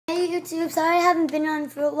YouTube. Sorry I haven't been on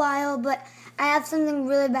for a while, but I have something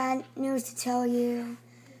really bad news to tell you.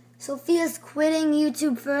 Sofia's quitting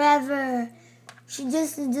YouTube forever. She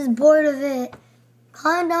is just bored of it.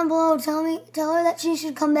 Comment down below. Tell her that she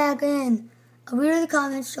should come back in. I'll read her the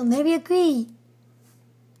comments. She'll maybe agree.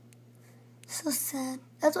 So sad.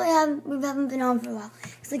 That's why we haven't been on for a while.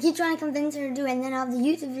 Because I keep trying to convince her to do it, and then all the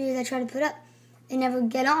YouTube videos I try to put up, they never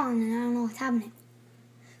get on, and I don't know what's happening.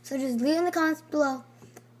 So just leave in the comments below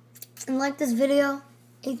and like this video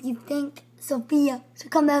if you think Sofia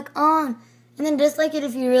should come back on. And then dislike it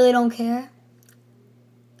if you really don't care.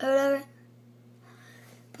 Or whatever.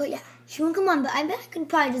 But yeah, she won't come on. But I bet I could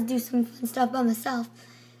probably just do some fun stuff by myself.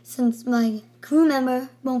 Since my crew member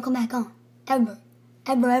won't come back on. Ever.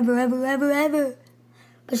 Ever.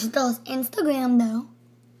 But she still has Instagram though.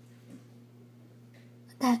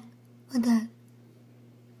 What that?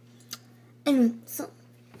 Anyway, so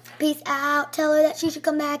peace out. Tell her that she should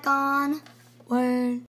come back on. Word.